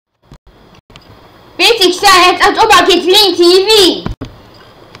Basic Science at ObaKids TV.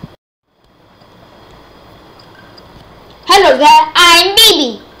 Hello there, I'm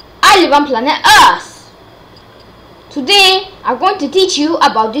Baby. I live on planet Earth. Today, I'm going to teach you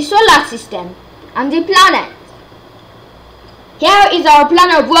about the solar system and the planet. Here is our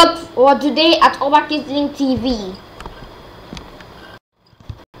plan of work for today at ObaKids TV.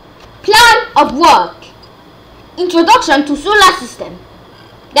 Plan of work. Introduction to solar system.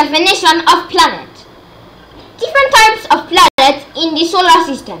 Definition of planet. Different types of planets in the solar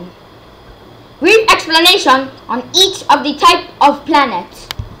system. Brief explanation on each of the type of planets.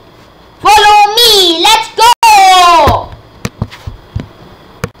 Follow me, let's go!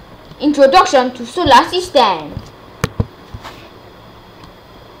 Introduction to solar system.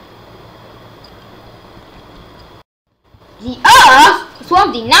 The Earth is one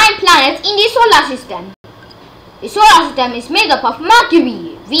of the 9 planets in the solar system. The solar system is made up of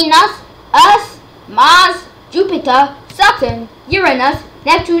Mercury, Venus, Earth, Mars, Jupiter, Saturn, Uranus,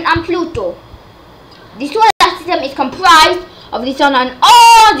 Neptune and Pluto. The solar system is comprised of the Sun and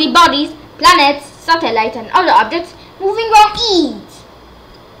all the bodies, planets, satellites and other objects moving around it.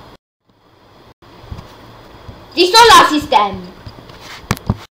 The solar system.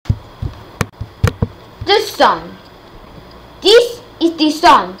 The Sun. This is the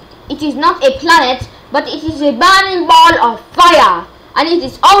Sun. It is not a planet, but it is a burning ball of fire, and it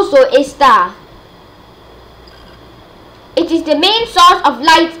is also a star. It is the main source of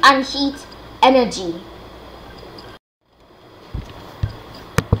light and heat energy.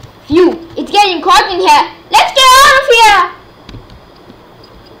 Phew, it's getting cold in here. Let's get out of here.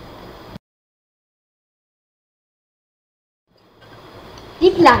 The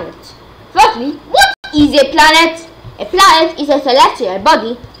planet. Firstly, what is a planet? A planet is a celestial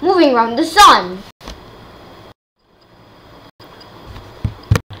body moving around the Sun.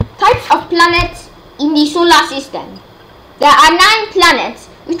 Types of planets in the solar system. There are 9 planets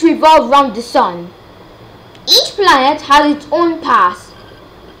which revolve around the Sun. Each planet has its own path.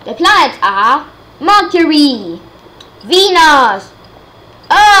 The planets are Mercury, Venus,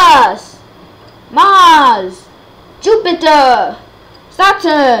 Earth, Mars, Jupiter,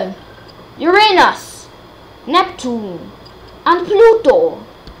 Saturn, Uranus, Neptune, and Pluto.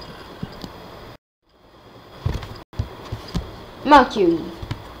 Mercury.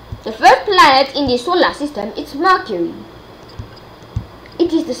 The first planet in the solar system is Mercury.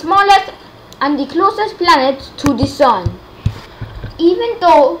 It is the smallest and the closest planet to the Sun. Even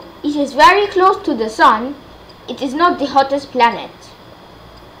though it is very close to the Sun, it is not the hottest planet.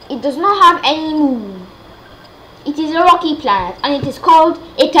 It does not have any moon. It is a rocky planet and it is called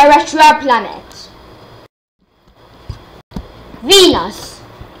a terrestrial planet. Venus.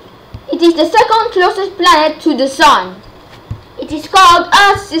 It is the second closest planet to the Sun. It is called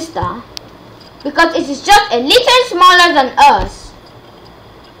Earth's sister because it is just a little smaller than Earth.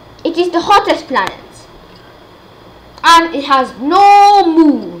 It is the hottest planet and it has no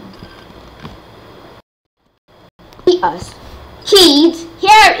moon. The Earth. Kids,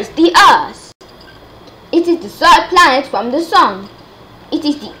 here is the Earth. It is the third planet from the Sun. It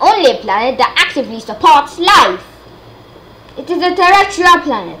is the only planet that actively supports life. It is a terrestrial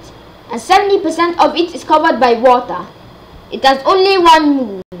planet and 70% of it is covered by water. It has only one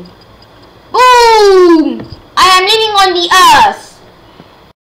moon. Boom! I am living on the Earth.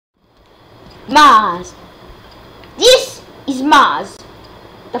 Mars. This is Mars,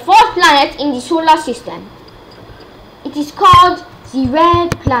 the 4th planet in the solar system. It is called the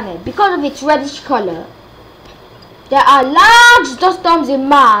red planet because of its reddish color. There are large dust storms in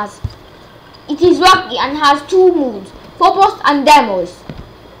Mars. It is rocky and has 2 moons, Phobos and Deimos.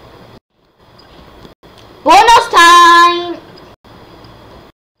 Bonus time!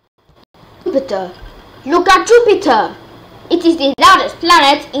 Jupiter. Look at Jupiter. It is the largest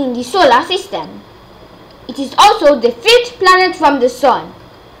planet in the solar system. It is also the 5th planet from the Sun.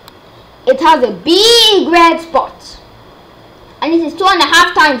 It has a big red spot. And it is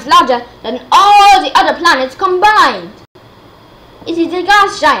 2.5 times larger than all the other planets combined. It is a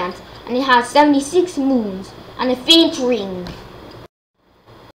gas giant and it has 76 moons and a faint ring.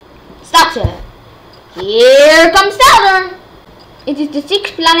 Saturn. Here comes Saturn. It is the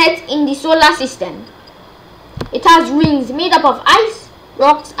 6th planet in the solar system. It has rings made up of ice,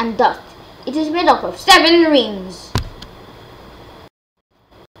 rocks and dust. It is made up of 7 rings.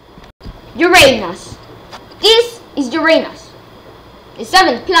 Uranus. This is Uranus, the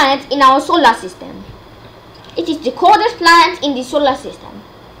 7th planet in our solar system. It is the coldest planet in the solar system.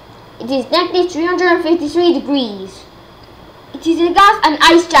 It is negative 353 degrees. It is a gas and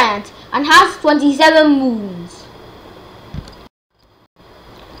ice giant and has 27 moons.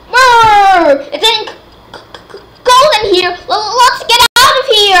 Brrr! I think of here! Let's get out of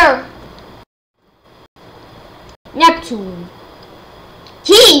here! Neptune.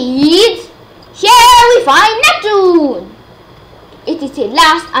 Kids, here we find Neptune! It is the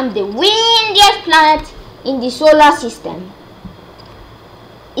last and the windiest planet in the solar system.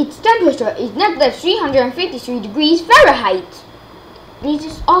 Its temperature is negative 353 degrees Fahrenheit. It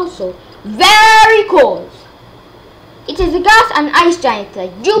is also very cold. It is a gas and ice giant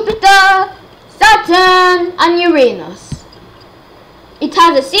like Jupiter, Saturn, and Uranus. It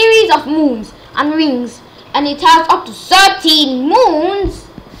has a series of moons and rings, and it has up to 13 moons.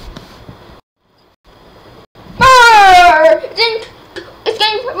 It's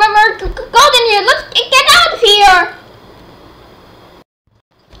getting cold in here. Let's get out of here.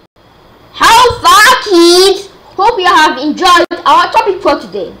 How far, kids? Hope you have enjoyed our topic for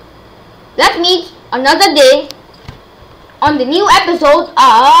today. Let's meet another day on the new episode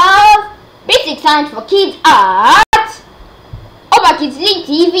of Basic Science for Kids at ObaKids Link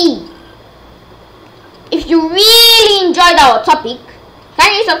TV. If you really enjoyed our topic,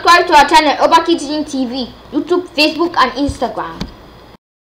 kindly subscribe to our channel ObaKids Link TV, YouTube, Facebook, and Instagram.